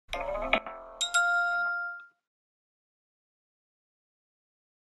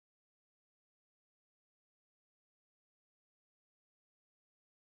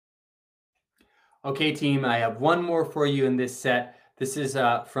Okay, team, I have one more for you in this set. This is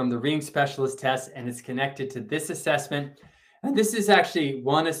from the Reading Specialist test, and it's connected to this assessment. And this is actually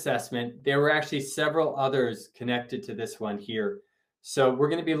one assessment. There were actually several others connected to this one here. So we're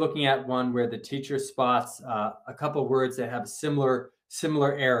going to be looking at one where the teacher spots a couple words that have similar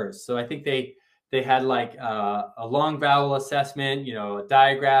errors. So I think they had like a long vowel assessment, you know, a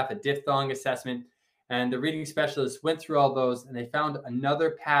digraph, a diphthong assessment, and the Reading Specialist went through all those, and they found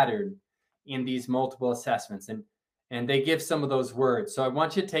another pattern in these multiple assessments, and they give some of those words. So I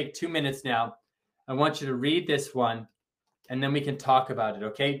want you to take 2 minutes now. I want you to read this one, and then we can talk about it,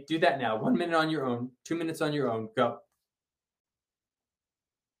 okay? Do that now. 1 minute on your own, 2 minutes on your own. Go.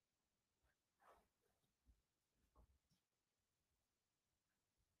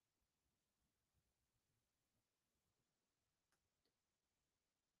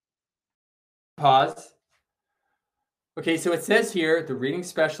 Pause. Okay, so it says here, the Reading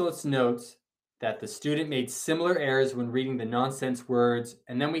Specialist notes that the student made similar errors when reading the nonsense words,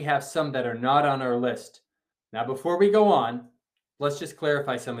 and then we have some that are not on our list. Now, before we go on, let's just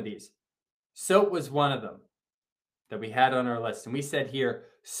clarify some of these. Soat was one of them that we had on our list. And we said here,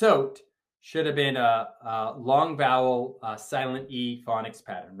 soat should have been a long vowel, silent E phonics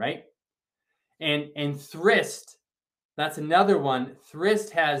pattern, right? And thrist, that's another one.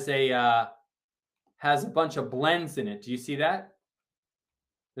 Thrist has a bunch of blends in it. Do you see that?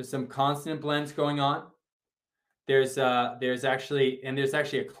 There's some consonant blends going on. There's actually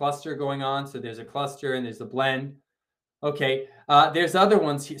a cluster going on. So there's a cluster and there's a blend. Okay, there's other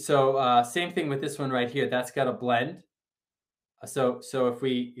ones. So same thing with this one right here. That's got a blend. So if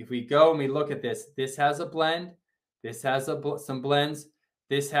we go and we look at this, this has a blend. This has some blends.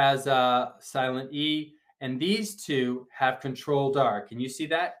 This has a silent E, and these two have controlled R. Can you see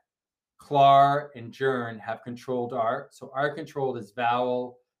that? Clar and Jern have controlled R. So R controlled is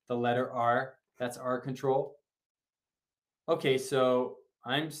vowel, the letter R. That's R control. Okay, so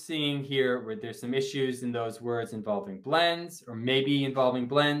I'm seeing here where there's some issues in those words involving blends, or maybe involving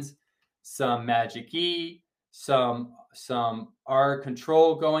blends, some magic E, some R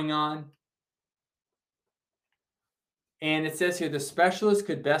control going on. And it says here, the specialist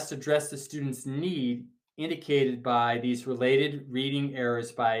could best address the student's need indicated by these related reading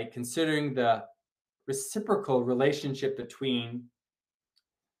errors by considering the reciprocal relationship between.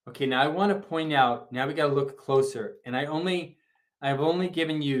 Okay, now I want to point out, now we got to look closer. And I've only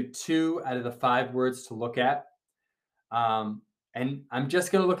given you 2 out of the 5 words to look at. And I'm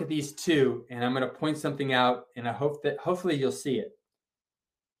just going to look at these 2, and I'm going to point something out, and I hope that hopefully you'll see it.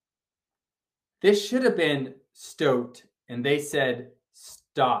 This should have been stoat, and they said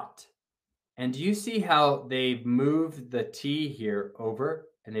stot. And do you see how they've moved the T here over,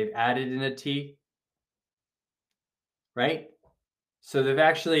 and they've added in a T? Right? So they've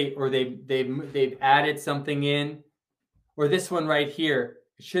actually, or they've added something in, or this one right here,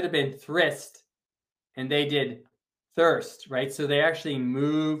 it should have been thrist, and they did thirst, right? So they actually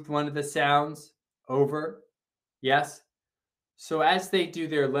moved one of the sounds over, yes? So as they do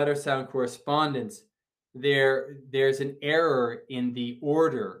their letter sound correspondence, there's an error in the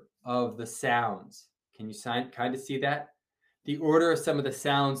order of the sounds. Can you kind of see that? The order of some of the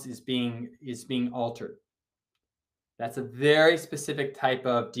sounds is being altered. That's a very specific type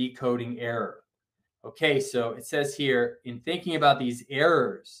of decoding error. Okay, so it says here, in thinking about these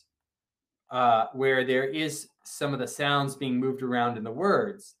errors, where there is some of the sounds being moved around in the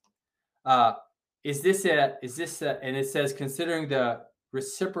words, and it says considering the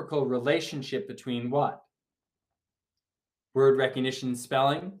reciprocal relationship between what? Word recognition and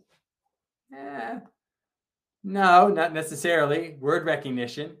spelling? No, not necessarily. Word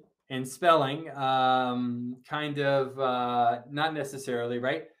recognition and spelling, kind of not necessarily,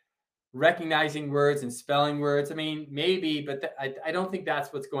 right? Recognizing words and spelling words. I mean, maybe, but I don't think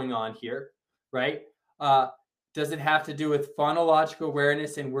that's what's going on here, right? Does it have to do with phonological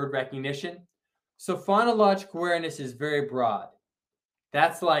awareness and word recognition? So phonological awareness is very broad.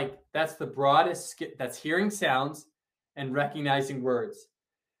 That's the broadest, that's hearing sounds and recognizing words.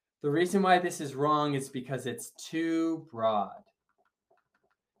 The reason why this is wrong is because it's too broad.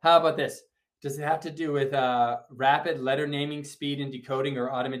 How about this? Does it have to do with rapid letter naming speed and decoding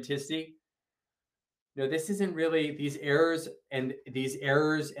or automaticity? No, this isn't really these errors and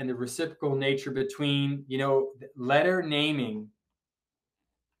the reciprocal nature between, letter naming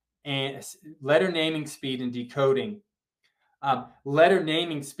speed and decoding. Letter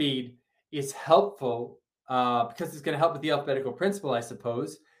naming speed is helpful because it's going to help with the alphabetical principle, I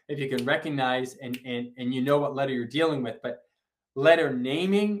suppose, if you can recognize and you know what letter you're dealing with. But letter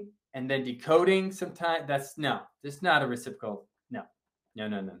naming and then decoding, sometimes that's not a reciprocal. No.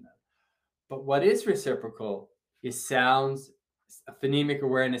 But what is reciprocal is sounds, phonemic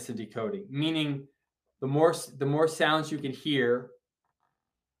awareness, and decoding, meaning the more sounds you can hear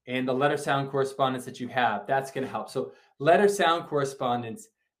and the letter sound correspondence that you have, that's going to help. So letter sound correspondence,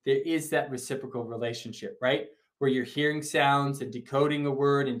 there is that reciprocal relationship, right? Where you're hearing sounds and decoding a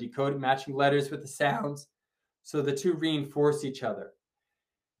word and decoding, matching letters with the sounds. So the two reinforce each other.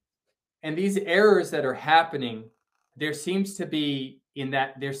 And these errors that are happening, there seems to be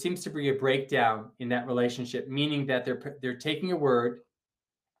a breakdown in that relationship, meaning that they're taking a word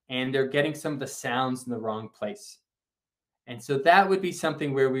and they're getting some of the sounds in the wrong place. And so that would be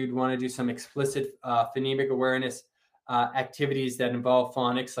something where we'd want to do some explicit phonemic awareness activities that involve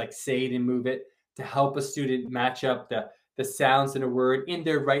phonics, like say it and move it, to help a student match up the sounds in a word in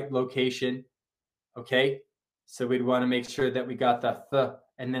their right location. Okay, so we'd want to make sure that we got the th,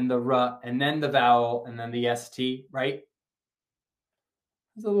 and then the r, and then the vowel, and then the st, right?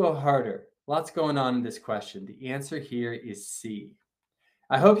 It's a little harder. Lots going on in this question. The answer here is C.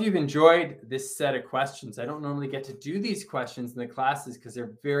 I hope you've enjoyed this set of questions. I don't normally get to do these questions in the classes because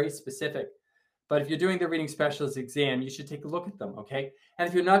they're very specific. But if you're doing the Reading Specialist exam, you should take a look at them, okay? And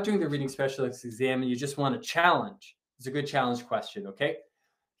if you're not doing the Reading Specialist exam and you just want a challenge, it's a good challenge question, okay?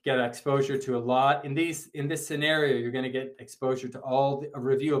 Get exposure to a lot. In this scenario, you're going to get exposure to a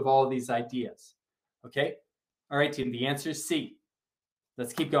review of all of these ideas, okay? All right, team, the answer is C.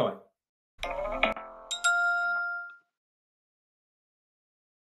 Let's keep going.